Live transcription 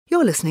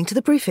You're listening to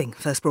The Briefing,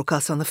 first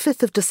broadcast on the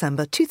 5th of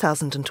December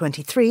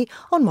 2023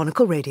 on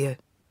Monocle Radio.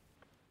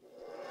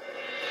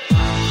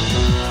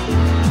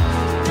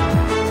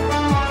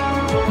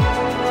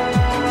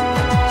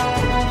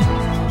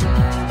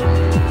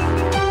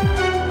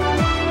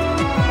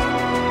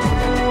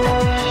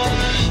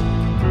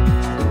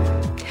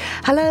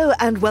 Hello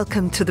and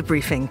welcome to The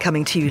Briefing,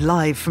 coming to you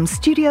live from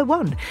Studio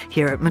One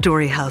here at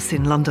Midori House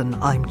in London.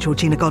 I'm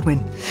Georgina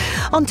Godwin.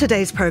 On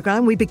today's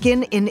programme, we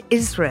begin in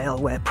Israel,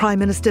 where Prime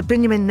Minister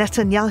Benjamin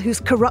Netanyahu's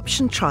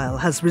corruption trial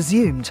has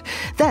resumed.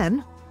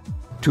 Then,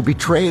 to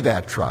betray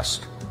that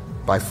trust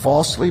by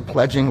falsely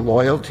pledging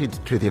loyalty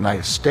to the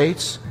United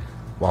States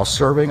while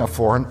serving a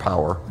foreign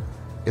power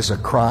is a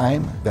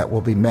crime that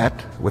will be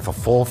met with the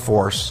full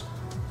force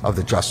of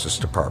the Justice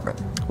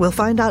Department. We'll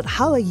find out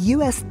how a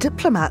US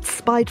diplomat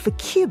spied for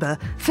Cuba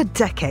for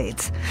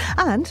decades.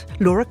 And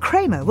Laura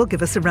Kramer will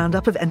give us a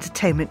roundup of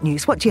entertainment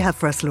news. What do you have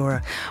for us,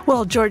 Laura?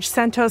 Well, George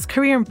Santos'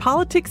 career in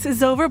politics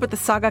is over, but the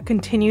saga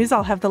continues.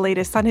 I'll have the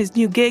latest on his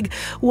new gig,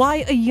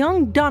 why a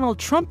young Donald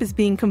Trump is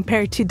being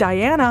compared to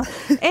Diana,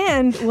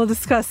 and we'll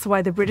discuss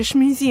why the British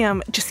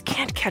Museum just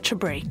can't catch a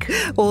break.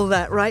 All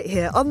that right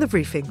here on The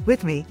Briefing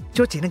with me,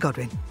 Georgina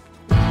Godwin.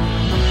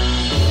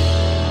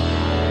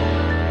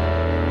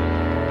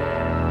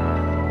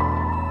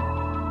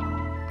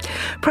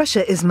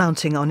 Pressure is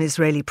mounting on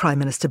Israeli Prime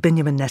Minister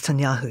Benjamin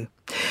Netanyahu.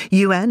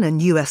 UN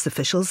and US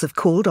officials have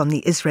called on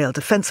the Israel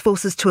Defense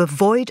Forces to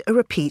avoid a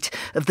repeat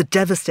of the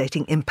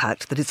devastating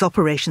impact that its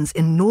operations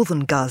in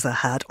northern Gaza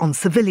had on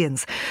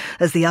civilians,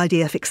 as the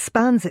IDF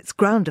expands its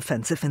ground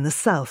offensive in the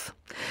south.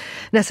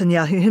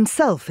 Netanyahu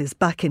himself is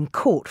back in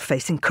court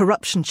facing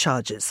corruption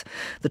charges.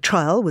 The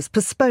trial was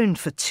postponed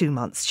for 2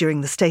 months during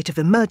the state of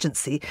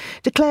emergency,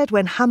 declared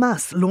when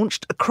Hamas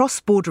launched a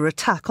cross-border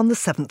attack on the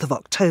 7th of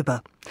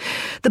October.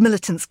 The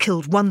militants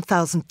killed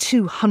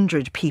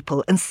 1,200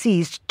 people and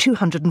seized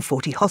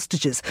 240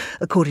 hostages,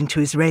 according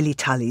to Israeli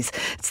tallies.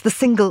 It's the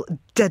single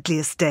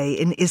deadliest day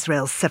in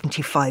Israel's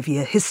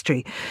 75-year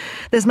history.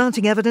 There's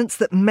mounting evidence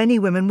that many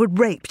women were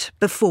raped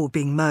before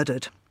being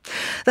murdered.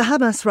 The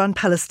Hamas-run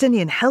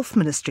Palestinian Health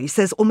Ministry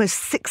says almost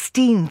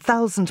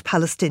 16,000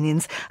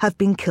 Palestinians have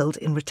been killed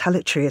in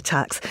retaliatory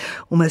attacks,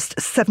 almost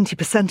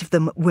 70% of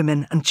them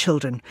women and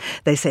children.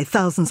 They say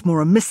thousands more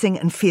are missing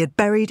and feared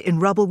buried in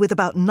rubble, with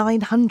about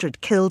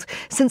 900 killed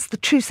since the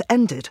truce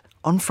ended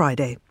on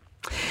Friday.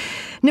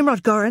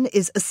 Nimrod Goren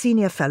is a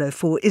senior fellow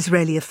for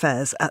Israeli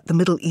affairs at the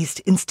Middle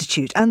East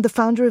Institute and the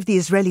founder of the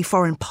Israeli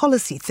foreign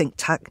policy think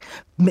tank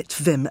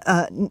Mitvim.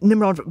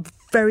 Nimrod,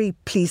 very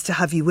pleased to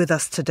have you with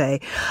us today.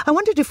 I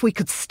wondered if we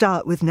could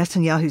start with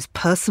Netanyahu's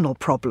personal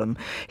problem,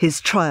 his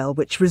trial,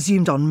 which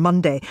resumed on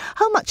Monday.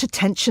 How much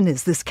attention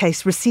is this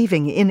case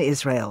receiving in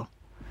Israel?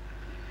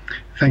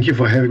 Thank you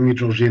for having me,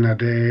 Georgina.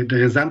 The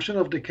resumption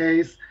of the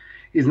case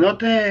is not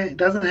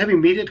doesn't have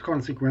immediate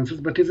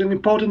consequences, but is an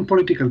important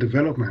political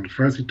development.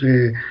 First,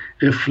 it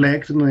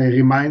reflects and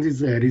reminds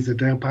Israelis that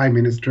their prime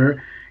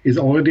minister is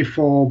already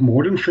for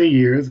more than 3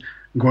 years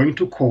going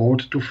to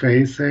court to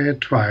face a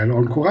trial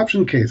on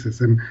corruption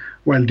cases. And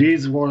while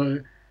these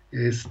were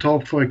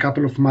stopped for a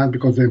couple of months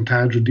because the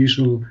entire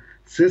judicial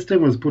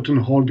system was put on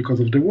hold because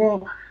of the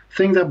war,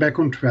 things are back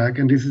on track,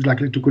 and this is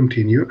likely to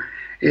continue.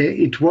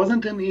 It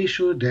wasn't an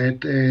issue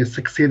that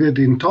succeeded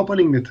in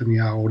toppling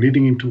Netanyahu,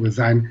 leading him to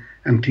resign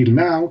until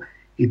now.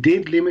 It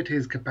did limit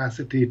his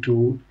capacity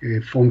to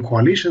form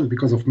coalitions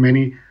because of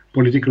many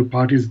political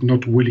parties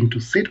not willing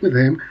to sit with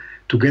him.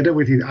 Together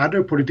with his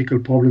other political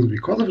problems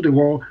because of the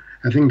war,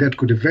 I think that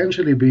could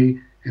eventually be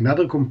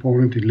another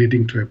component in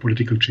leading to a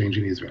political change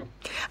in Israel.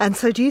 And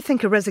so do you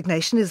think a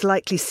resignation is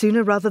likely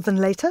sooner rather than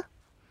later?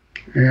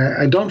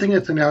 I don't think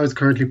Netanyahu is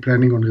currently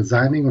planning on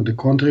resigning. On the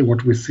contrary,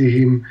 what we see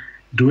him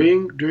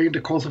doing during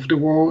the course of the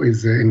war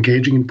is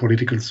engaging in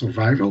political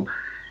survival.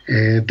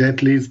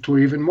 That leads to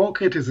even more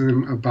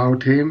criticism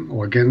about him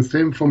or against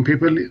him from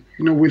people,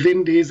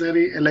 within the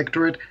Israeli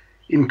electorate,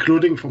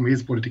 including from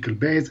his political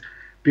base.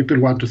 People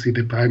want to see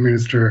the prime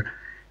minister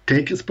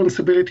take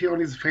responsibility on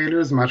his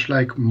failures, much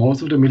like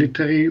most of the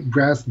military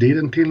brass did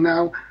until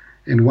now,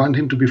 and want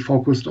him to be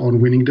focused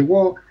on winning the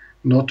war,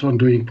 not on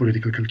doing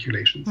political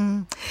calculations.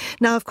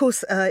 Now, of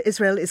course,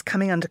 Israel is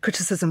coming under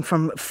criticism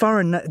from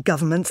foreign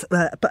governments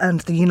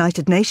and the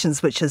United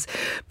Nations, which has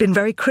been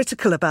very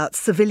critical about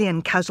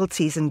civilian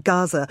casualties in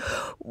Gaza.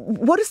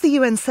 What has the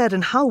UN said,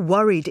 and how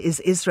worried is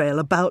Israel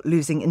about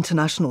losing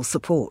international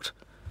support?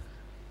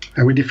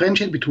 And we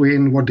differentiate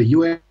between what the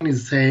UN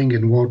is saying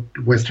and what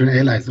Western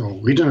allies or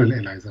regional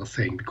allies are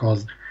saying,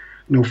 because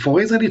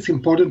for Israel, it's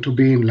important to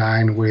be in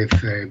line with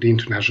the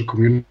international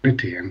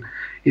community. And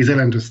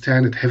Israel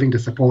understands that having the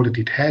support that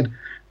it had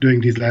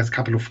during these last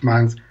couple of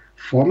months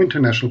from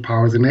international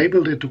powers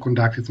enabled it to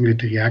conduct its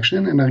military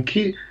action and are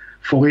key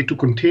for it to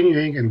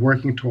continuing and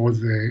working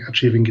towards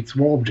achieving its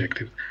war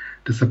objectives.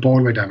 The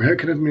support by the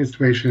American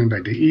administration,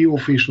 by the EU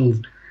officials,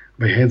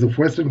 by heads of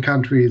Western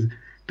countries,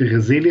 the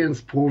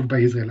resilience proved by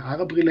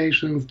Israel-Arab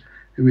relations,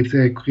 with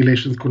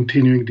relations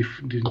continuing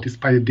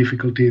despite the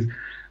difficulties.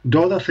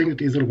 Those are things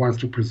that Israel wants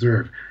to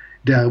preserve.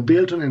 they are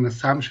built on an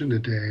assumption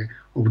that the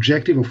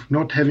objective of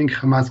not having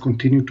Hamas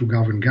continue to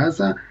govern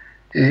Gaza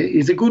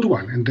is a good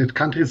one, and that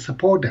countries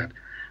support that.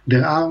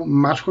 There are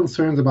much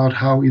concerns about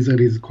how Israel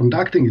is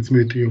conducting its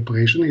military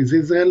operation.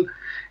 Israel,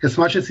 as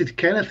much as it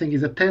can, I think,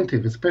 is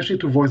attentive, especially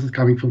to voices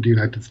coming from the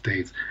United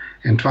States,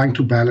 and trying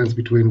to balance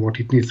between what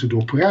it needs to do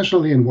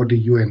operationally and what the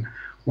UN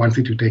wants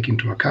it to take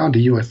into account,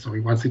 the US,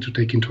 wants it to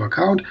take into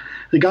account.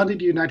 Regarding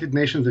the United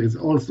Nations, there is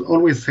also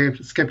always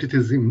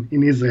skepticism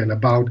in Israel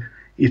about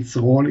its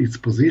role, its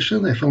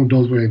position. I found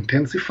those were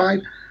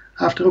intensified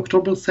after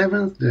October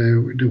 7th.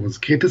 There was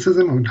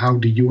criticism on how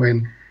the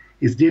UN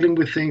is dealing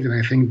with things, and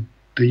I think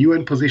the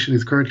UN position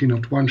is currently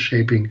not one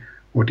shaping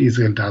what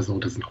Israel does or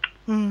does not.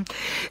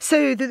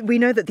 So we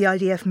know that the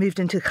IDF moved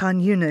into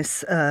Khan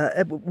Yunis,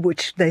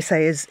 which they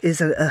say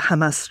is a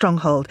Hamas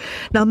stronghold.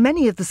 Now,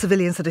 many of the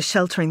civilians that are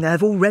sheltering there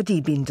have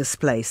already been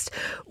displaced.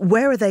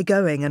 Where are they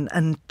going?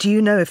 And do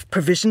you know if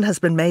provision has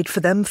been made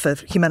for them for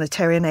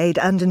humanitarian aid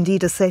and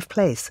indeed a safe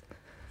place?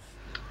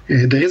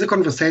 There is a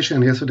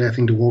conversation yesterday, I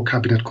think the War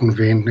Cabinet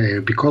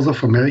convened because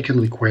of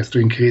American requests to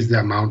increase the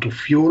amount of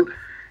fuel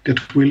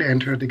that will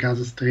enter the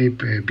Gaza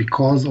Strip,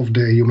 because of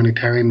the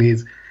humanitarian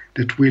needs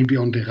that will be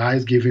on the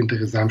rise given the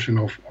resumption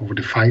of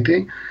the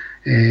fighting.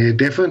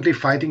 Definitely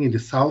fighting in the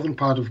southern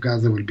part of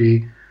Gaza will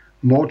be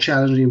more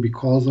challenging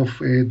because of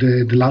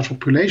the large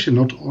population,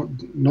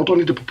 not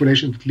only the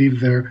population that live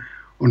there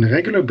on a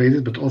regular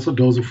basis, but also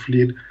those who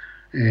fled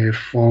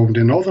from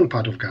the northern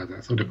part of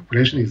Gaza. So the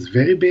population is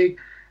very big.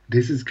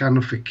 This is kind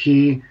of a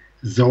key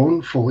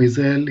zone for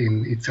Israel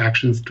in its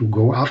actions to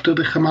go after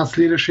the Hamas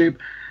leadership.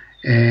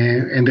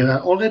 And there are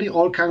already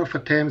all kinds of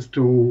attempts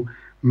to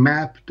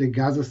map the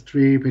Gaza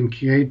Strip and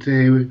create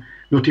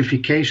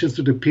notifications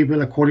to the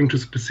people according to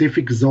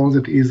specific zones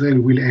that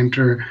Israel will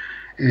enter.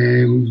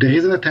 There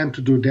is an attempt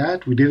to do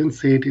that. We didn't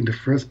see it in the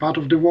first part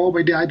of the war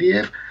by the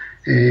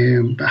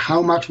IDF. But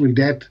how much will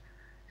that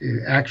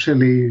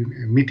actually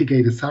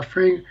mitigate the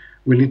suffering?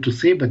 We'll need to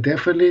see, but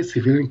definitely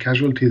civilian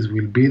casualties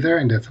will be there,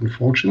 and that's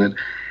unfortunate.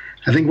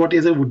 I think what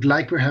Israel would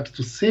like perhaps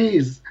to see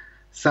is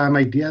some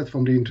ideas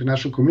from the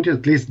international community,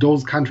 at least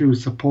those countries who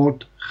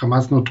support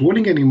Hamas not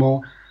ruling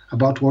anymore,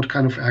 about what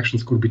kind of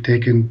actions could be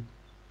taken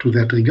to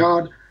that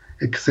regard,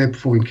 except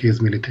for increased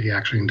military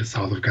action in the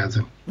south of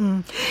Gaza.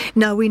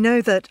 Now, we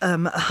know that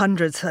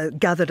hundreds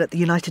gathered at the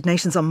United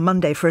Nations on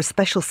Monday for a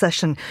special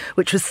session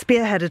which was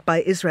spearheaded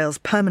by Israel's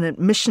permanent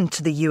mission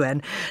to the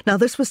UN. Now,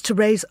 this was to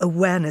raise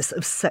awareness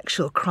of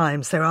sexual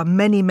crimes. There are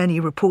many,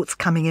 many reports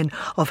coming in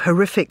of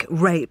horrific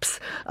rapes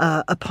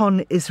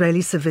upon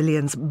Israeli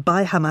civilians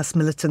by Hamas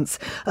militants,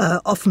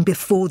 often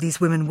before these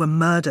women were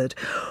murdered.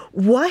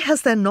 Why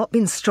has there not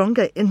been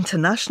stronger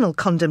international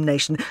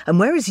condemnation? And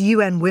where is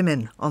UN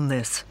Women on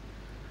this?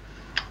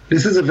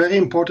 This is a very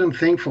important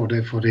thing for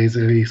the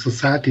Israeli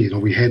society.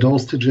 We had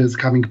hostages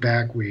coming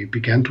back. We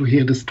began to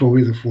hear the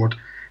stories of what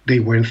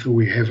they went through.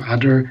 We have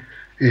other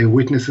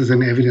witnesses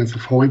and evidence of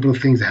horrible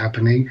things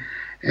happening.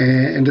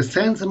 And the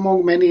sense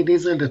among many in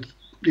Israel that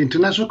the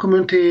international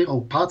community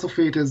or parts of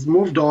it has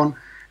moved on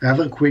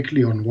rather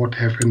quickly on what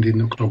happened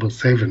in October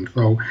 7th.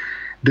 So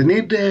the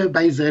need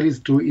by Israelis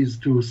is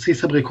to see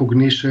some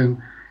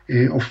recognition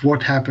of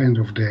what happened,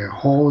 of the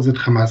horrors that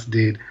Hamas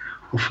did,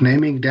 of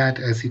naming that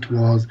as it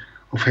was,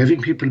 of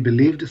having people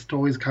believe the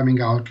stories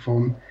coming out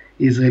from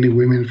Israeli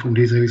women, from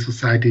the Israeli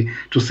society,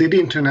 to see the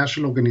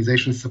international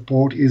organizations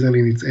support Israel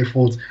in its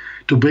efforts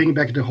to bring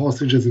back the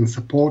hostages and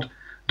support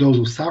those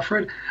who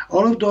suffered.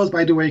 All of those,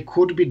 by the way,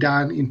 could be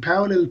done in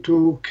parallel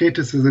to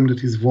criticism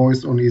that is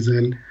voiced on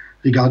Israel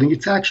regarding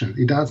its actions.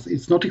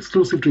 It's not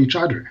exclusive to each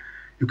other.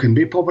 You can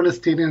be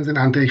pro-Palestinians and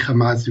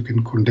anti-Hamas. You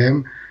can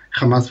condemn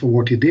Hamas for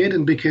what he did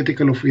and be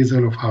critical of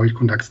Israel, of how it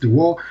conducts the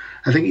war.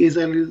 I think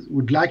Israel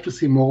would like to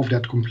see more of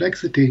that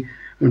complexity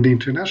on the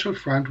international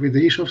front, with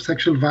the issue of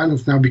sexual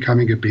violence now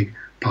becoming a big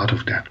part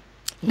of that.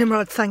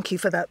 Nimrod, thank you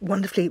for that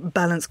wonderfully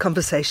balanced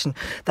conversation.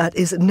 That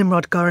is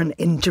Nimrod Goren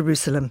in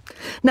Jerusalem.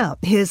 Now,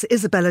 here's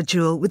Isabella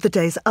Jewell with the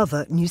day's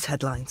other news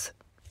headlines.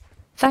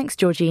 Thanks,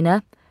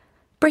 Georgina.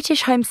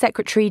 British Home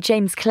Secretary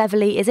James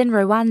Cleverly is in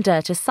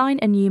Rwanda to sign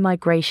a new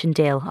migration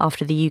deal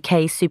after the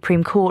UK's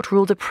Supreme Court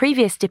ruled a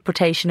previous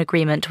deportation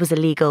agreement was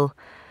illegal.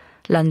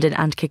 London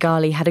and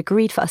Kigali had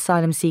agreed for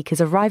asylum seekers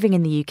arriving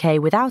in the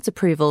UK without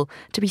approval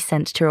to be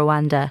sent to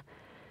Rwanda.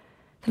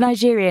 The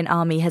Nigerian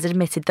army has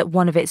admitted that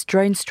one of its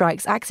drone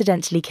strikes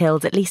accidentally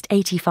killed at least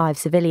 85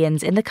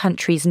 civilians in the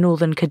country's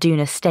northern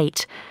Kaduna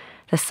state.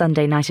 The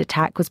Sunday night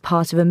attack was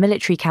part of a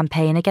military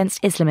campaign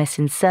against Islamist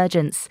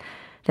insurgents.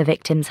 The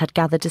victims had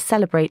gathered to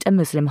celebrate a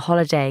Muslim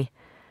holiday.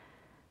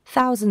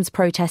 Thousands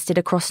protested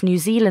across New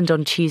Zealand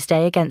on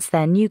Tuesday against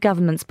their new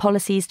government's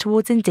policies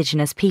towards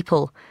Indigenous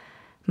people.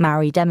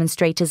 Maori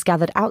demonstrators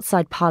gathered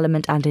outside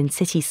Parliament and in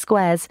city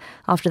squares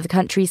after the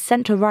country's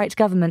centre-right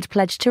government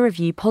pledged to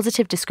review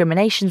positive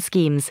discrimination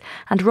schemes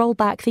and roll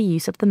back the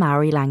use of the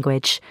Maori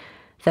language.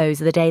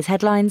 Those are the day's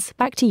headlines.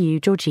 Back to you,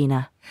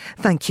 Georgina.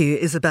 Thank you,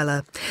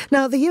 Isabella.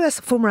 Now, the US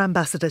former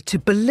ambassador to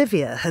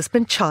Bolivia has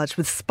been charged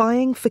with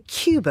spying for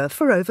Cuba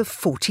for over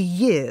 40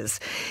 years.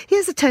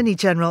 Here's Attorney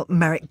General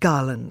Merrick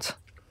Garland.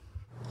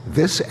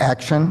 This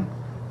action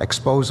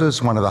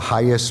exposes one of the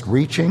highest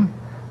reaching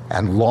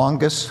and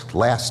longest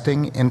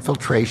lasting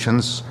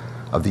infiltrations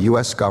of the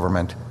U.S.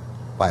 government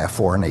by a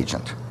foreign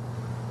agent.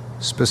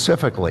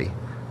 Specifically,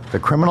 the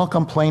criminal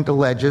complaint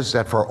alleges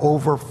that for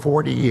over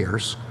 40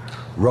 years,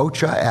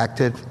 Rocha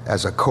acted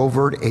as a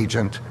covert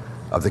agent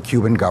of the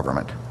Cuban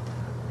government.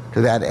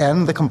 To that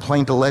end, the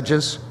complaint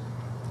alleges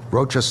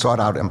Rocha sought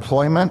out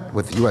employment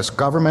with the U.S.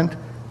 government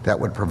that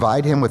would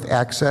provide him with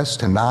access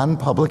to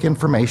non-public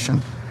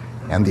information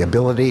and the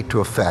ability to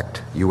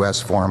affect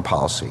U.S. foreign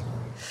policy.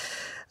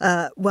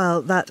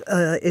 That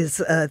is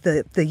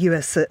the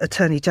US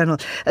Attorney General.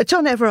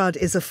 John Everard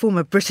is a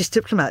former British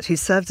diplomat who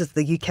served as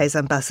the UK's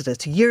ambassador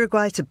to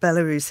Uruguay, to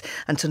Belarus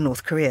and to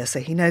North Korea, so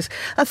he knows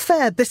a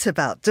fair bit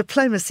about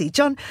diplomacy.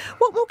 John,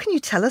 what more can you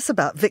tell us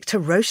about Victor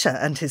Rocha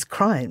and his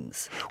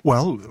crimes?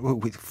 Well,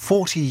 with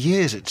 40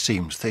 years, it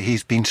seems, that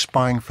he's been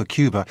spying for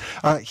Cuba.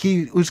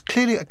 He was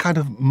clearly a kind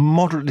of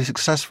moderately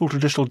successful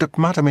traditional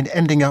diplomat. I mean,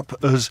 ending up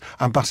as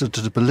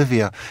ambassador to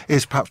Bolivia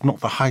is perhaps not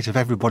the height of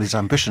everybody's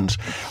ambitions.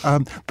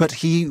 But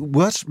he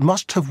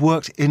must have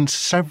worked in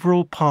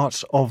several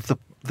parts of the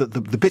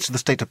bits of the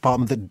State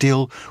Department that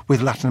deal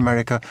with Latin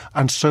America,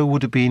 and so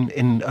would have been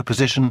in a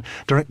position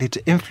directly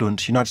to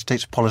influence United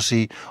States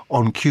policy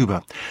on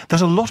Cuba.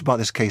 There's a lot about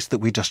this case that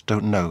we just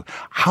don't know.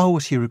 How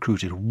was he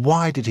recruited?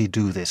 Why did he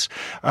do this?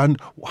 And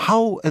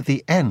how, at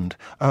the end,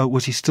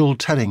 was he still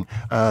telling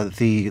who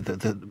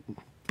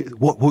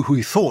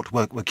he thought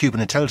were Cuban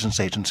intelligence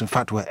agents, in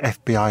fact were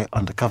FBI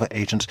undercover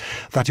agents,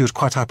 that he was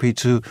quite happy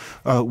to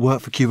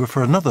work for Cuba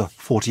for another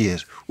 40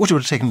 years, which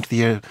would have taken him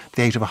to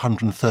the age of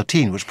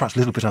 113, which is perhaps a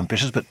little bit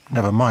ambitious, but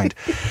never mind.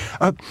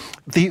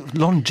 The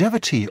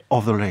longevity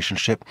of the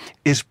relationship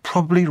is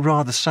probably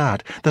rather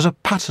sad. There's a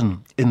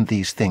pattern in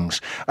these things,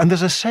 and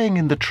there's a saying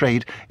in the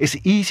trade, it's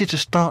easy to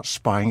start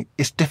spying,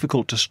 it's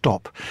difficult to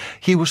stop.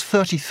 He was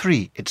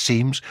 33, it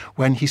seems,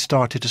 when he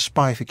started to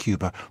spy for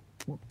Cuba,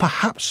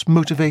 perhaps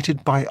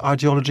motivated by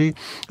ideology,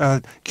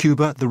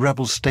 Cuba, the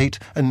rebel state,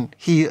 and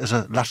he, as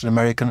a Latin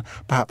American,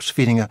 perhaps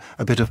feeling a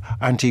bit of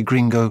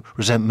anti-gringo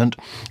resentment,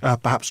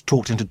 perhaps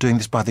talked into doing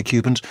this by the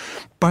Cubans.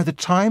 By the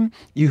time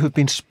you have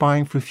been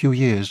spying for a few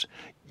years,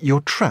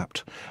 you're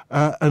trapped.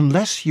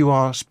 Unless you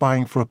are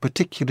spying for a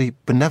particularly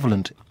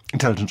benevolent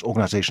intelligence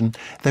organisation,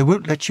 they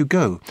won't let you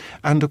go.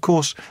 And of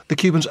course, the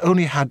Cubans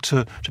only had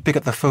to pick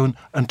up the phone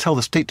and tell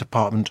the State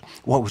Department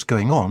what was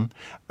going on,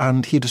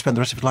 and he'd have spent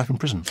the rest of his life in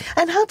prison.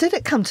 And how did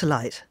it come to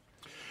light?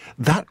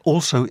 That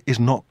also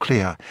is not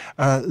clear.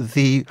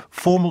 The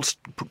formal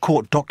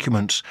court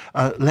documents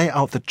lay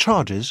out the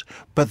charges,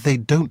 but they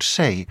don't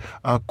say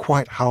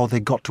quite how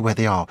they got to where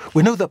they are.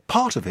 We know that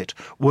part of it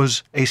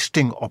was a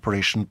sting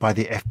operation by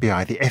the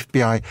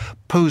FBI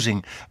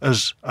posing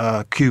as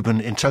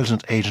Cuban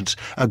intelligence agents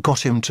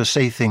got him to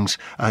say things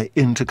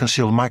into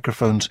concealed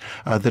microphones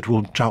that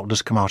will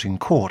doubtless come out in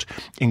court,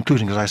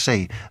 including, as I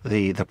say,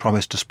 the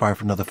promise to spy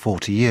for another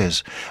 40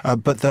 years.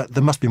 But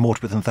there must be more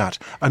to it than that,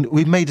 and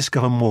we may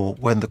discover more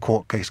when the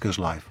court case goes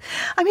live.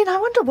 I mean, I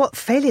wonder what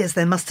failures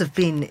there must have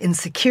been in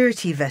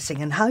security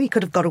vetting and how he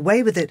could have got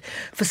away with it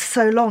for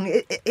so long.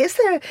 Is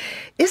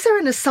there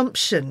an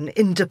assumption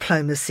in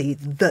diplomacy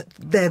that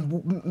there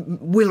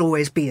will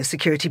always be a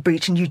security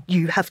breach and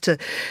you have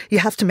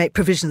to make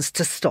provisions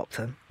to stop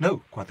them?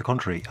 No, quite the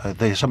contrary.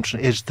 The assumption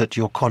is that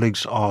your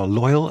colleagues are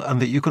loyal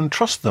and that you can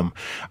trust them.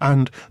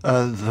 And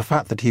the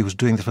fact that he was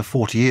doing this for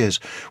 40 years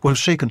will have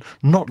shaken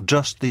not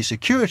just the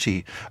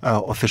security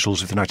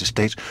officials of the United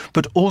States,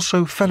 but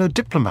also fellow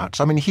diplomats.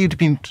 I mean, he'd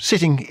been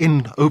sitting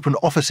in open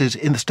offices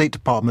in the State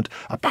Department,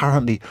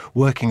 apparently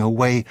working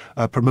away,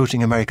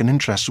 promoting American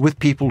interests with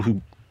people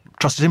who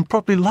trusted him,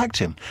 probably liked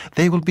him.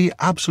 They will be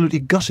absolutely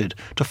gutted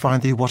to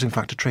find that he was in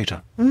fact a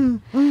traitor.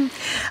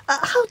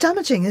 How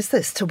damaging is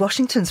this to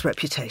Washington's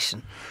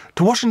reputation?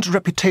 To Washington's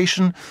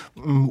reputation,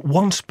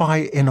 one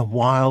spy in a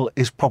while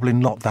is probably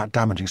not that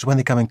damaging. So when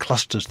they come in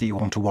clusters that you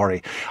want to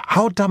worry.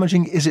 How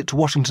damaging is it to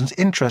Washington's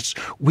interests?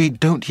 We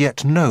don't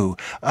yet know.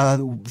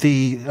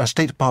 The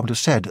State Department has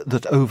said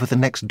that over the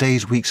next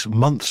days, weeks,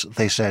 months,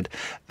 they said,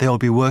 they'll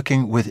be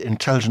working with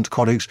intelligence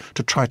colleagues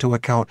to try to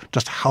work out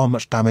just how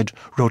much damage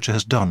Rocha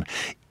has done.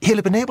 He'll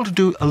have been able to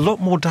do a lot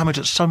more damage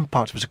at some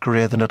parts of his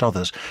career than at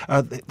others.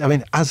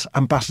 As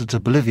ambassador to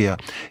Bolivia,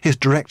 his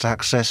direct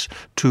access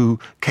to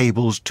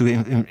cables, to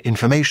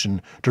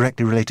information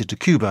directly related to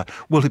Cuba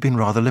will have been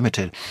rather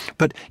limited.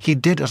 But he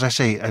did, as I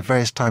say, at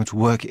various times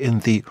work in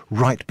the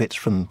right bits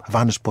from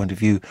Havana's point of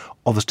view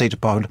of the State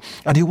Department.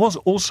 And he was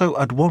also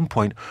at one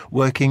point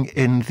working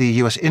in the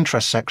U.S.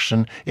 interest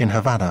section in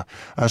Havana,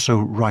 so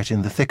right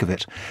in the thick of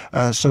it.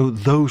 So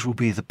those will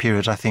be the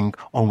periods, I think,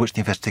 on which the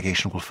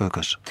investigation will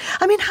focus.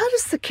 I mean, how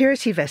does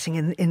security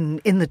vetting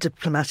in the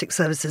diplomatic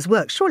services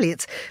work? Surely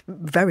it's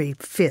very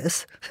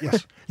fierce.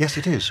 Yes,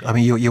 it is. I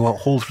mean, you are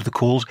hauled through the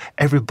calls.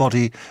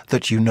 Everybody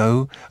that you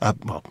know,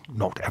 well,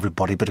 not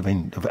everybody, but I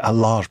mean, a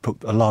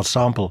large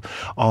sample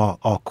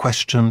are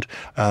questioned.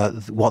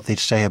 What they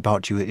say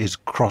about you is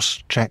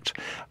cross-checked,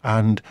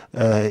 and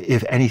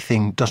if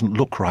anything doesn't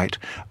look right,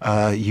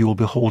 you will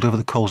be hauled over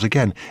the coals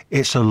again.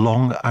 It's a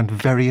long and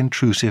very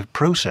intrusive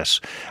process,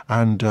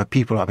 and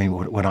people, I mean,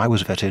 when I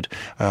was vetted,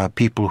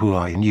 people who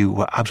I knew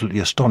were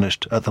absolutely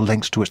astonished at the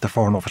lengths to which the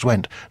Foreign Office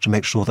went to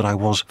make sure that I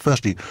was,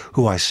 firstly,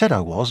 who I said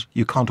I was.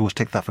 You can't always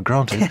take that for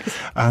granted. Yes.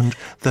 And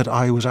that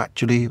I was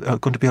actually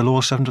going to be a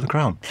loyal servant to the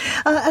Crown.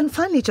 And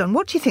finally, John,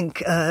 what do you think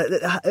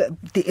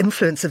the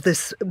influence of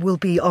this will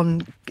be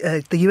on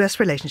the US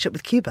relationship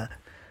with Cuba?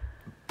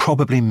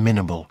 Probably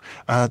minimal.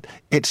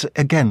 It's,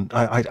 again,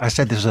 I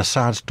said this is a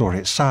sad story.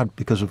 It's sad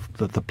because of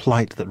the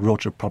plight that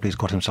Rocha probably has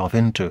got himself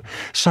into.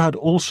 Sad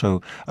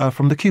also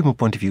from the Cuban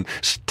point of view,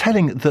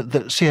 telling that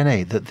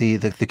CNA, that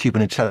the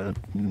Cuban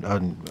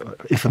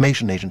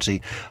information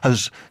agency,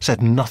 has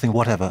said nothing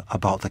whatever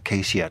about the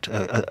case yet,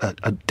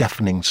 a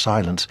deafening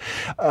silence.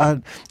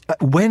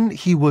 When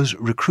he was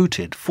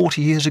recruited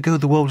 40 years ago,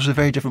 the world was a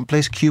very different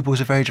place. Cuba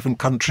was a very different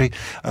country.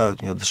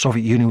 The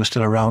Soviet Union was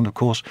still around, of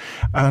course,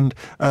 and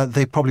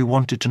they probably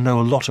wanted to know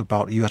a lot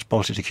about US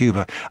policy to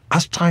Cuba.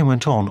 As time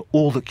went on,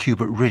 all that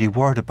Cuba really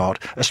worried about,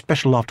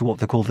 especially after what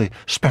they call the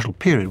special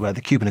period where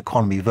the Cuban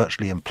economy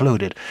virtually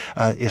imploded,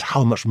 is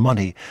how much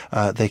money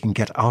they can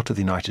get out of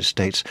the United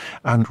States.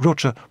 And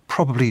Rocha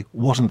probably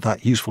wasn't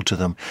that useful to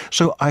them.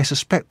 So I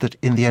suspect that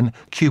in the end,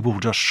 Cuba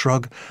will just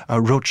shrug.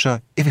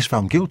 Rocha, if he's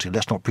found guilty,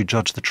 let's not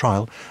prejudge the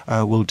trial,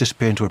 will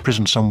disappear into a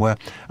prison somewhere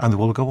and the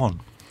war will go on.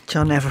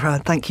 John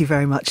Everard, thank you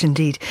very much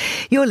indeed.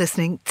 You're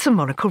listening to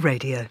Monocle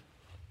Radio.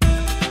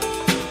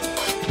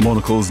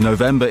 Monocle's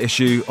November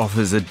issue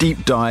offers a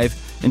deep dive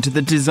into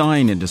the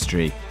design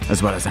industry,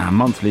 as well as our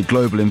monthly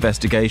global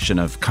investigation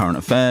of current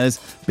affairs,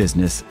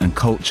 business and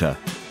culture.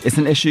 It's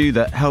an issue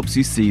that helps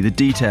you see the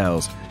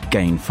details,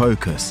 gain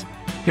focus.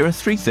 Here are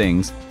 3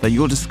 things that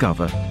you'll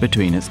discover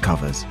between its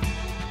covers.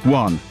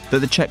 1. That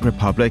the Czech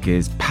Republic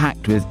is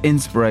packed with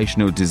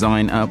inspirational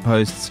design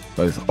outposts,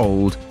 both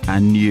old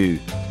and new.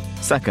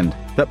 2nd,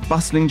 that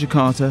bustling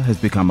Jakarta has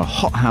become a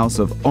hothouse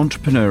of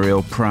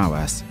entrepreneurial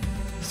prowess.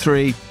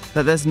 3.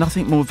 That there's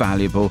nothing more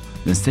valuable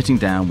than sitting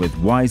down with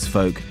wise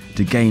folk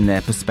to gain their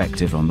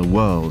perspective on the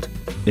world.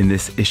 In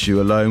this issue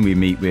alone, we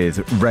meet with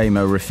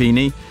Remo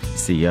Ruffini,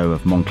 CEO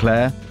of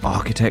Moncler,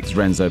 architects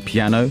Renzo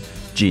Piano,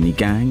 Jeannie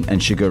Gang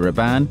and Sugar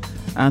Raban,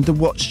 and the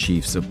watch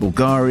chiefs of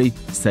Bulgari,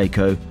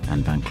 Seiko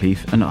and Van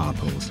Cleef &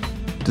 Arpels.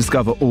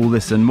 Discover all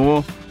this and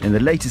more in the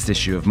latest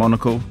issue of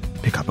Monocle.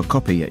 Pick up a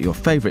copy at your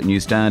favourite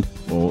newsstand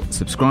or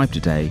subscribe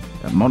today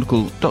at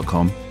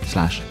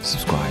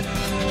monocle.com/subscribe.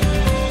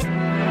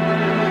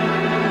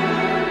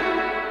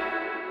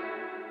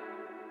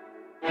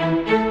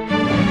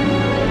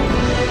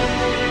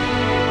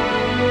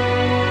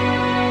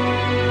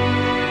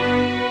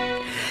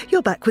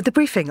 Back with the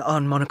briefing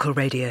on Monocle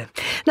Radio.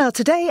 Now,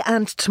 today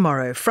and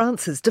tomorrow,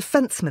 France's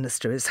defence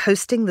minister is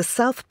hosting the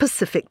South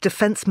Pacific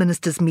Defence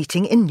Ministers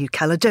meeting in New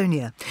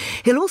Caledonia.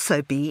 He'll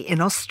also be in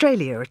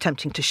Australia,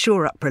 attempting to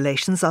shore up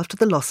relations after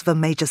the loss of a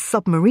major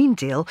submarine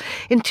deal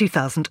in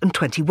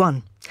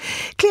 2021.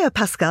 Cleo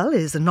Pascal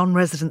is a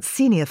non-resident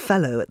senior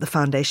fellow at the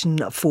Foundation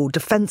for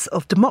Defence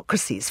of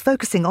Democracies,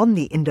 focusing on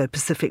the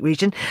Indo-Pacific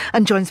region,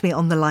 and joins me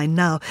on the line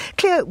now.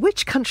 Cleo,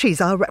 which countries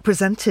are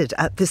represented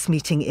at this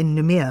meeting in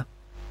Noumea?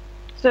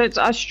 So it's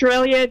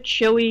Australia,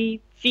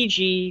 Chile,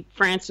 Fiji,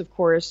 France, of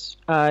course,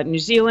 New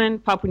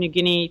Zealand, Papua New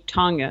Guinea,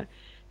 Tonga.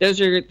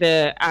 Those are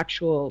the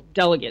actual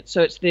delegates.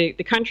 So it's the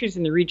countries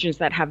and the regions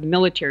that have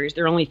militaries.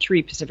 There are only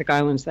 3 Pacific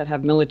Islands that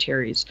have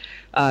militaries,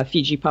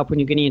 Fiji, Papua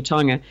New Guinea, and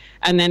Tonga.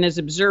 And then as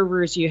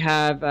observers, you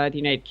have the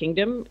United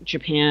Kingdom,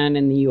 Japan,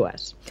 and the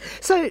U.S.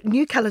 So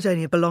New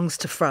Caledonia belongs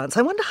to France.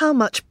 I wonder how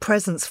much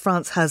presence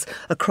France has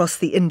across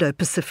the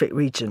Indo-Pacific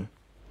region.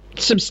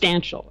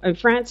 Substantial. And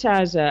France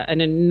has an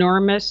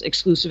enormous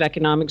exclusive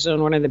economic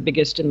zone, one of the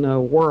biggest in the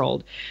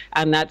world.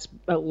 And that's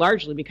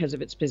largely because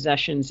of its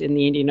possessions in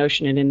the Indian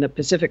Ocean and in the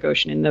Pacific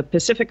Ocean. In the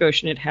Pacific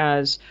Ocean, it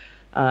has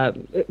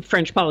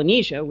French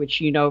Polynesia, which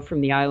you know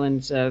from the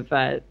islands of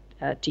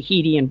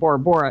Tahiti and Bora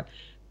Bora.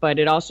 But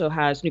it also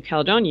has New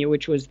Caledonia,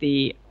 which was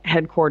the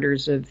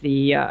headquarters of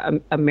the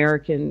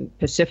American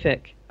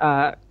Pacific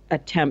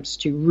attempts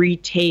to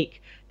retake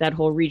that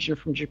whole region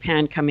from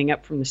Japan coming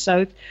up from the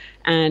south,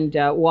 and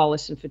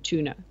Wallis and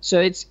Futuna.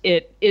 So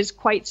it is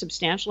quite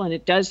substantial, and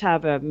it does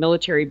have a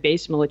military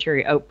base,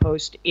 military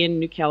outpost in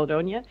New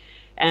Caledonia,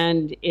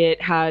 and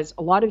it has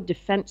a lot of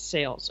defense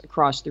sales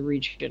across the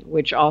region,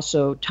 which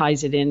also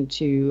ties it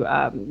into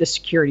the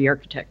security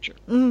architecture.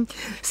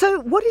 So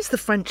what is the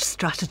French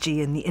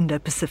strategy in the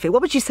Indo-Pacific?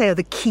 What would you say are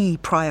the key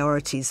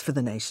priorities for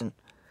the nation?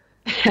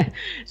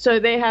 So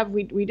they have.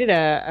 We did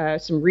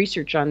some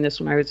research on this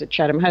when I was at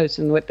Chatham House,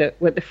 and what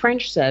the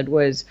French said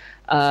was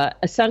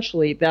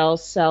essentially they'll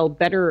sell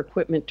better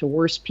equipment to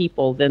worse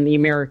people than the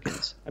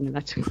Americans. I mean,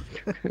 that's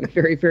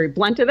very, very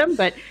blunt of them,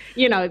 but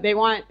they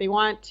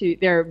want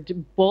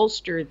to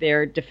bolster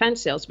their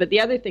defense sales. But the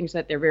other things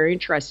that they're very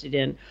interested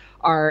in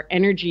are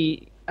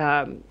energy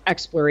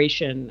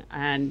exploration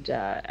and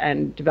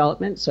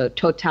development. So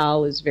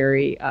Total is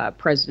very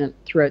present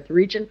throughout the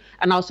region,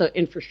 and also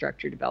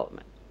infrastructure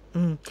development.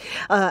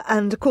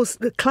 And of course,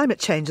 the climate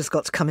change has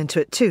got to come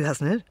into it too,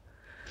 hasn't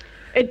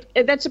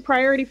it? That's a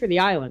priority for the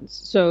islands,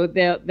 so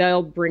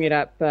they'll bring it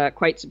up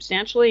quite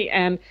substantially.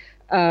 And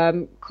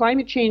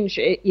climate change,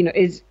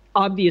 is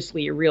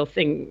obviously a real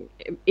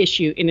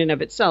issue in and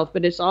of itself,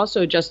 but it's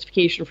also a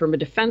justification from a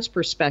defense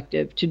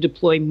perspective to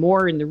deploy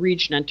more in the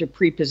region and to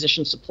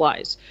pre-position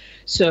supplies.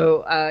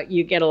 So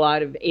you get a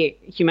lot of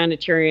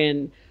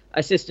humanitarian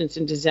assistance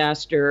and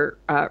disaster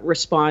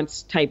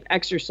response type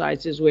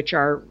exercises, which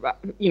are,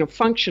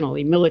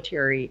 functionally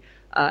military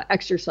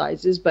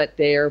exercises, but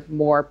they're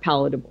more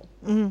palatable.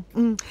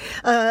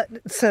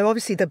 So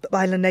obviously the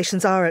island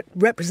nations are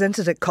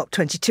represented at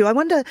COP22. I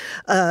wonder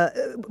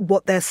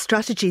what their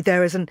strategy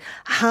there is and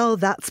how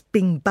that's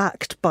being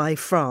backed by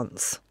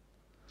France.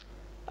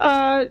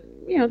 To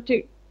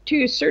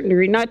a certain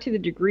degree, not to the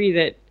degree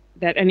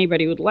that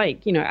anybody would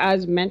like.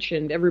 As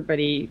mentioned,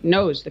 everybody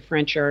knows the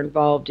French are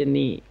involved in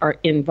the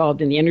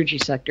energy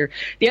sector.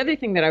 The other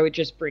thing that I would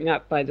just bring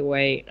up, by the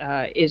way,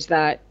 is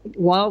that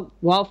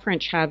while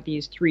French have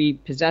these three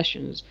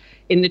possessions,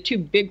 in the two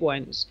big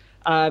ones,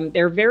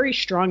 they're very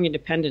strong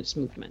independence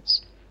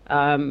movements.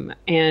 And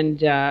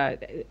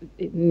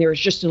there was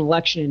just an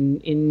election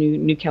in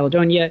New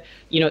Caledonia.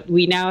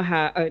 We now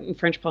have in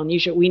French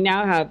Polynesia. We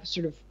now have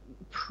sort of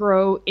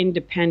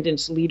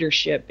pro-independence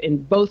leadership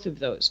in both of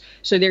those.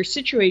 So their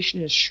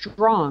situation is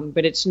strong,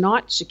 but it's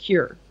not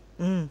secure.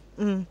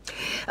 The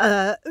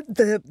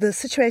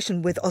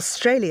situation with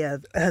Australia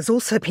has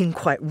also been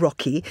quite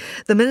rocky.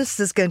 The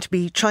minister's going to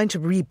be trying to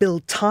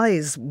rebuild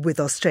ties with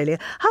Australia.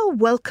 How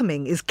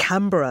welcoming is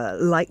Canberra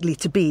likely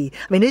to be?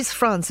 I mean, is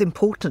France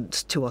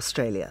important to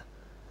Australia?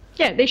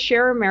 Yeah, they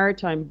share a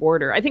maritime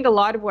border. I think a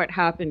lot of what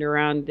happened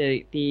around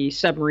the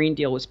submarine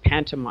deal was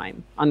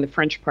pantomime on the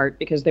French part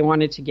because they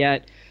wanted to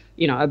get,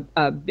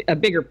 a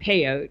bigger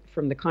payout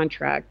from the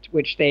contract,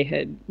 which they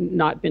had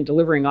not been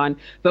delivering on.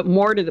 But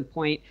more to the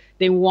point,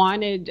 they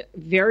wanted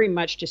very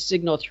much to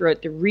signal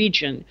throughout the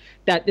region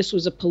that this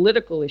was a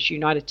political issue,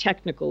 not a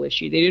technical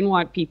issue. They didn't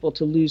want people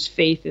to lose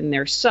faith in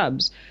their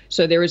subs.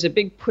 So there was a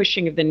big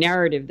pushing of the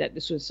narrative that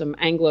this was some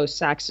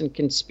Anglo-Saxon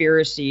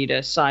conspiracy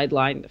to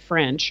sideline the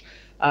French.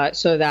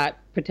 So that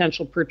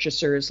potential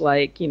purchasers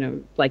like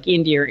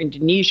India or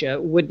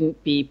Indonesia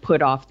wouldn't be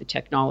put off the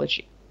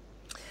technology.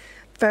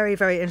 Very,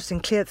 very interesting.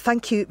 Claire,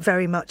 thank you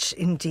very much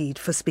indeed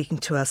for speaking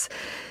to us.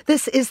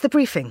 This is The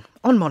Briefing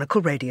on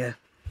Monocle Radio.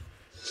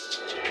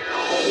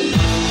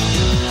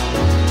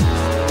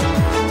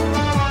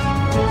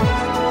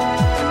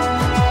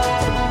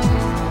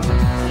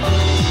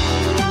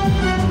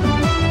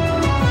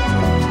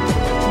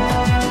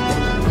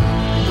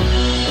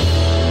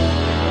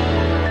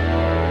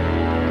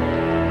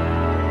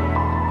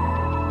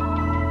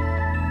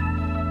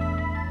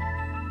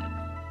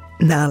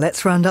 Now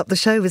let's round up the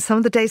show with some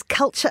of the day's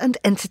culture and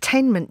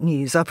entertainment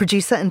news. Our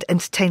producer and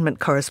entertainment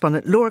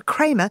correspondent Laura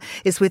Kramer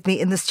is with me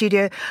in the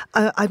studio.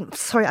 I'm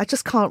sorry, I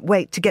just can't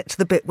wait to get to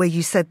the bit where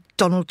you said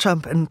Donald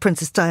Trump and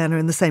Princess Diana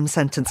in the same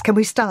sentence. Can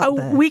we start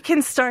there? We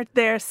can start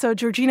there. So,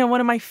 Georgina, one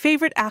of my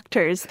favorite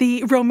actors,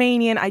 the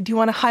Romanian, I do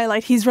want to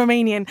highlight, he's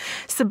Romanian,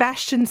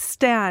 Sebastian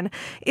Stan,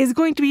 is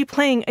going to be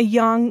playing a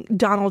young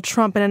Donald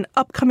Trump in an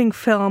upcoming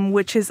film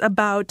which is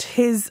about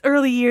his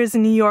early years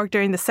in New York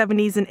during the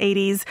 70s and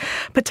 80s.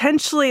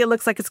 Potentially, it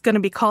looks like it's going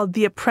to be called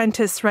The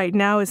Apprentice right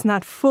now. It's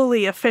not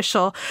fully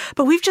official.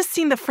 But we've just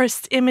seen the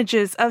first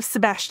images of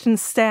Sebastian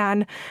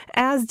Stan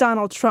as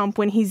Donald Trump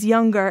when he's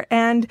younger.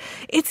 And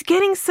it's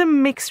getting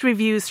some mixed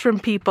reviews from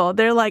people.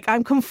 They're like,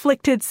 I'm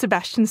conflicted.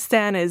 Sebastian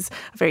Stan is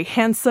a very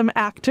handsome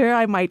actor,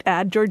 I might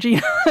add,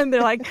 Georgina. And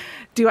they're like,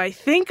 do I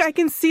think I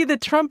can see the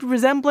Trump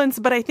resemblance?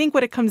 But I think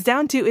what it comes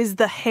down to is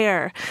the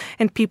hair.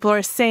 And people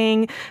are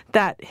saying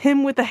that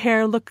him with the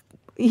hair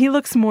he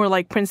looks more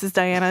like Princess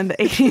Diana in the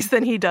 80s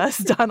than he does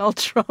Donald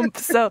Trump.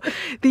 So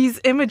these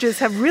images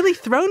have really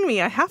thrown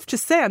me, I have to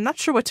say. I'm not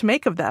sure what to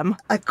make of them.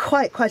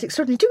 Quite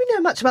extraordinary. Do we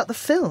know much about the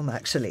film,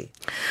 actually?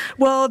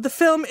 Well, the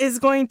film is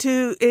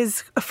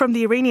from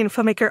the Iranian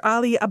filmmaker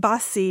Ali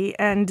Abbasi.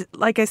 And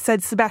like I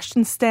said,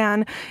 Sebastian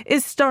Stan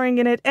is starring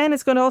in it. And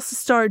it's going to also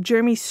star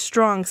Jeremy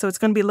Strong. So it's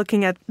going to be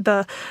looking at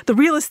the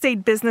real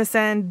estate business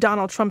and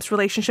Donald Trump's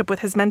relationship with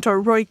his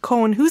mentor, Roy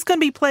Cohn, who's going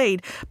to be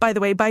played, by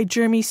the way, by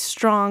Jeremy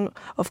Strong,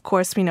 Of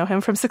course, we know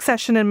him from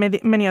Succession and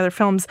many other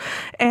films.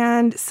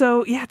 And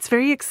so, yeah, it's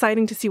very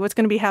exciting to see what's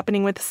going to be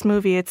happening with this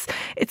movie. It's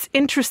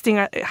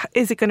interesting.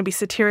 Is it going to be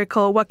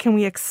satirical? What can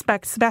we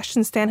expect?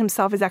 Sebastian Stan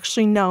himself is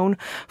actually known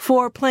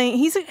for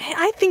playing.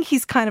 I think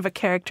he's kind of a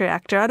character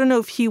actor. I don't know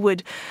if he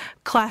would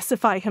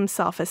classify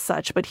himself as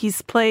such, but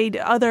he's played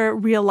other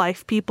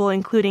real-life people,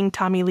 including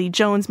Tommy Lee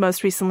Jones,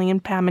 most recently in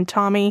Pam and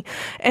Tommy.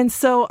 And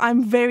so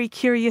I'm very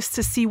curious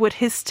to see what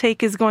his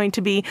take is going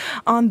to be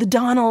on the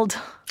Donald.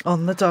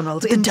 On the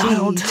Donald, the indeed.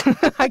 Donald.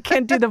 I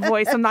can't do the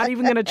voice. I'm not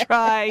even going to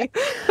try.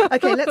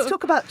 Okay, let's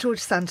talk about George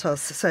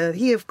Santos. So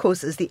he, of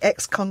course, is the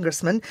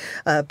ex-congressman,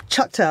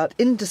 chucked out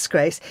in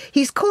disgrace.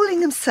 He's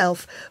calling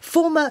himself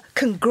former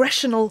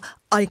congressional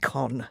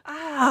icon.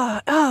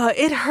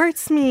 It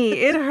hurts me.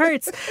 It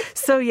hurts.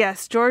 So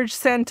yes, George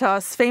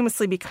Santos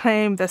famously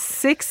became the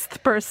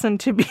sixth person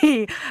to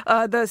be,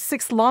 the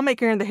sixth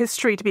lawmaker in the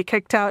history to be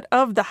kicked out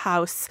of the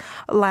House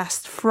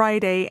last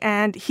Friday.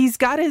 And he's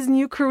got his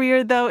new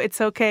career, though.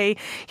 It's okay.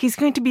 He's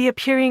going to be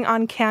appearing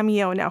on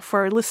Cameo. Now,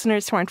 for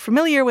listeners who aren't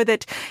familiar with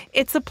it,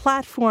 it's a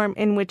platform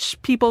in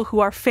which people who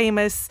are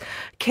famous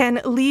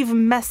can leave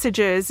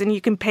messages, and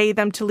you can pay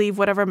them to leave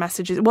whatever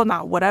messages. Well,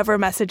 not whatever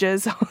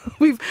messages.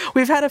 We've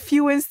had a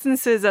few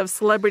instances of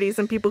celebrities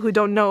and people who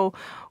don't know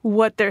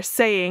what they're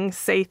saying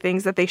say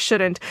things that they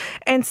shouldn't.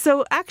 And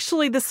so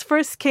actually this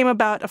first came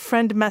about, a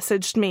friend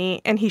messaged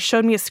me and he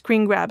showed me a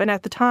screen grab. And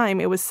at the time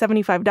it was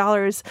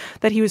 $75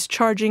 that he was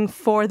charging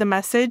for the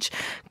message.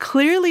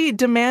 Clearly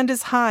demand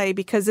is high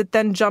because it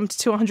then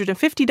jumped to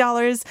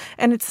 $150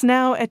 and it's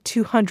now at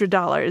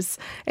 $200.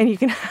 And you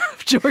can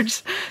have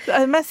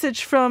a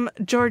message from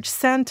George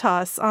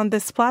Santos on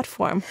this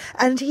platform.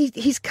 And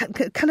he's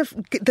kind of,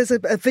 there's a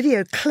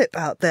video clip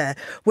out there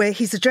where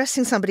he's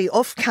addressing somebody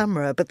off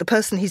camera, but the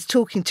person he's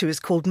talking to is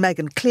called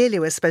Meghan. Clearly,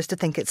 we're supposed to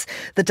think it's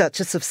the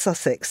Duchess of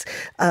Sussex.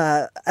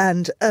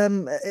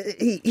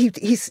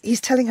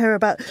 He's telling her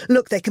about,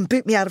 look, they can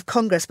boot me out of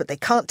Congress, but they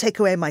can't take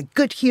away my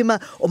good humour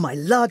or my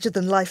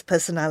larger-than-life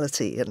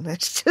personality. And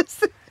it's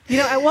just... You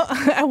know,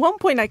 at one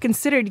point I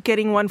considered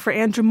getting one for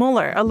Andrew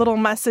Mueller, a little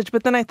message,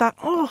 but then I thought,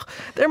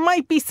 there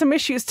might be some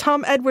issues.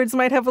 Tom Edwards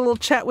might have a little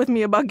chat with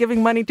me about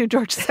giving money to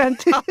George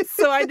Santos.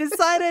 So I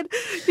decided,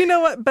 you know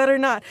what, better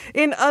not.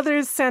 In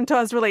other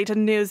Santos-related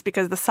news,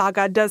 because the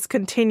saga does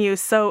continue,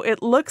 so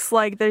it looks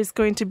like there's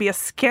going to be a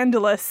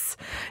scandalous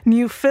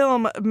new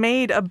film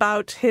made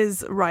about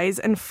his rise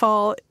and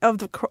fall of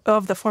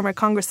the former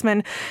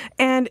congressman.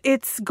 And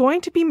it's going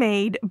to be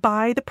made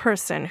by the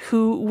person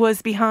who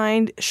was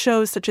behind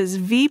shows such as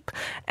Veep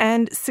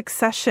and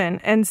Succession.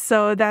 And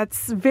so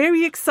that's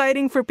very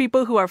exciting for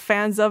people who are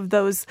fans of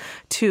those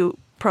two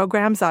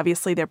programs.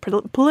 Obviously, they're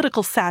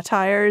political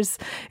satires.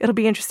 It'll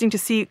be interesting to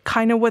see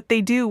kind of what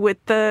they do with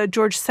the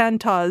George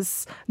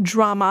Santos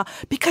drama,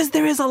 because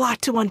there is a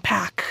lot to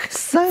unpack.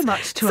 So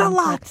much to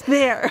unpack. It's a lot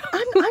there.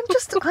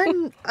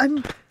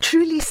 I'm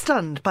truly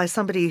stunned by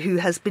somebody who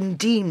has been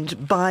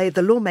deemed by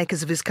the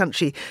lawmakers of his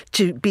country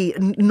to be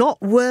not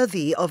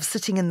worthy of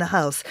sitting in the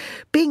House,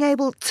 being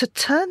able to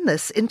turn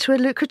this into a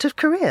lucrative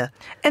career.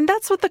 And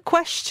that's what the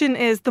question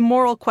is, the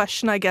moral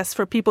question, I guess,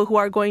 for people who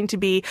are going to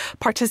be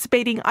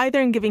participating either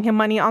in giving him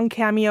money on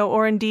Cameo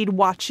or indeed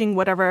watching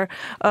whatever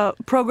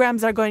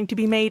programs are going to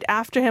be made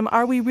after him.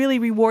 Are we really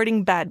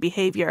rewarding bad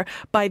behavior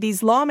by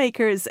these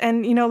lawmakers?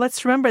 And, you know,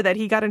 let's remember that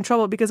he got in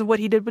trouble because of what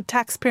he did with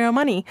taxpayer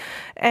money.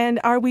 And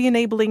are we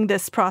enabling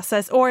this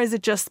process, or is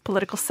it just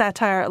political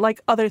satire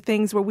like other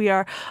things where we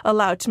are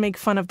allowed to make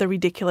fun of the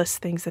ridiculous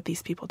things that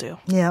these people do?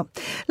 Yeah.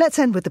 Let's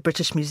end with the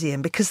British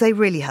Museum, because they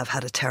really have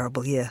had a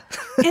terrible year.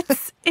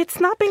 It's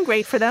not been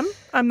great for them,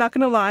 I'm not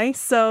going to lie.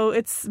 So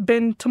it's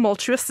been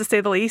tumultuous, to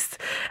say the least.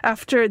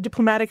 After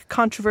diplomatic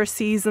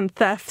controversies and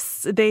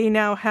thefts, they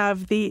now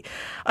have the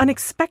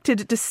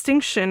unexpected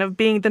distinction of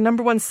being the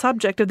number one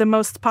subject of the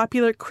most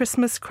popular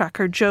Christmas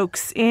cracker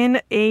jokes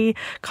in a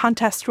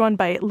contest run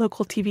by a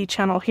local TV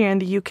channel here in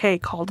the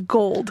UK called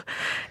Gold.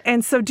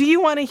 And so do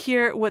you want to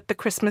hear what the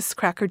Christmas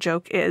cracker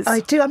joke is? I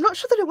do. I'm not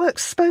sure that it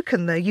works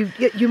spoken, though. You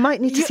might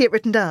need to see it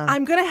written down.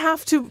 I'm going to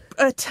have to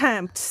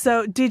attempt.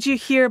 So did you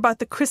hear about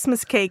the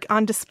Christmas cake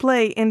on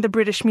display in the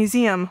British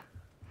Museum?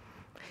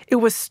 It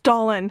was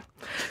Stalin.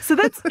 So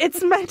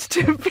it's meant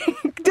to be.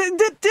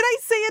 Did I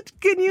say it?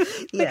 Can you?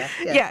 Yeah.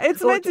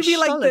 It's meant to be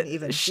like the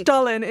even.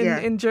 Stalin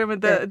in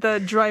German,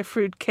 the dry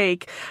fruit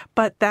cake.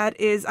 But that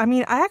is, I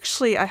mean, I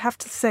have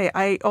to say,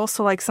 I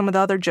also like some of the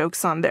other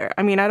jokes on there.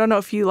 I mean, I don't know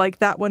if you like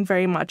that one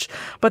very much,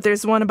 but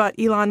there's one about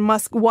Elon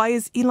Musk. Why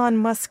is Elon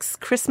Musk's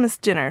Christmas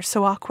dinner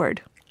so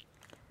awkward?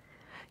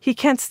 He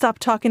can't stop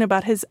talking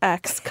about his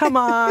ex. Come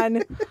on.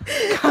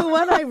 The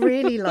one I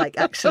really like,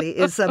 actually,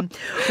 is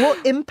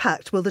what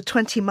impact will the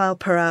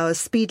 20-mile-per-hour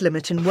speed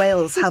limit in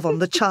Wales have on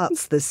the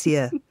charts this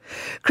year?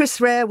 Chris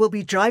Rea will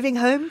be driving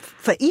home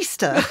for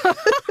Easter.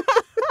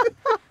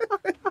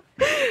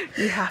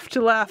 You have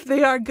to laugh.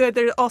 They are good.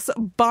 There's also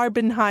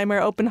Open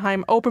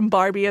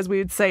Barbie, as we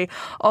would say,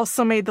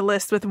 also made the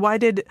list with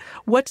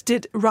what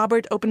did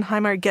Robert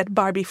Oppenheimer get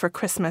Barbie for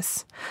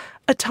Christmas?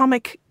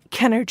 Atomic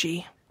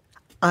Kenergy.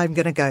 I'm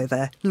going to go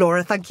there.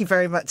 Laura, thank you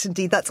very much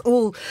indeed. That's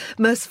all,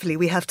 mercifully,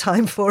 we have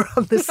time for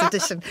on this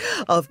edition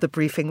of The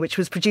Briefing, which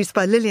was produced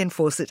by Lillian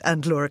Fawcett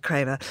and Laura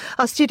Kramer.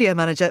 Our studio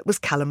manager was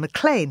Callum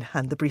McLean,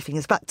 and The Briefing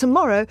is back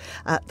tomorrow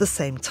at the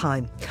same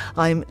time.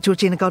 I'm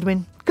Georgina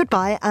Godwin.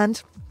 Goodbye,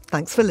 and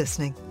thanks for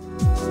listening.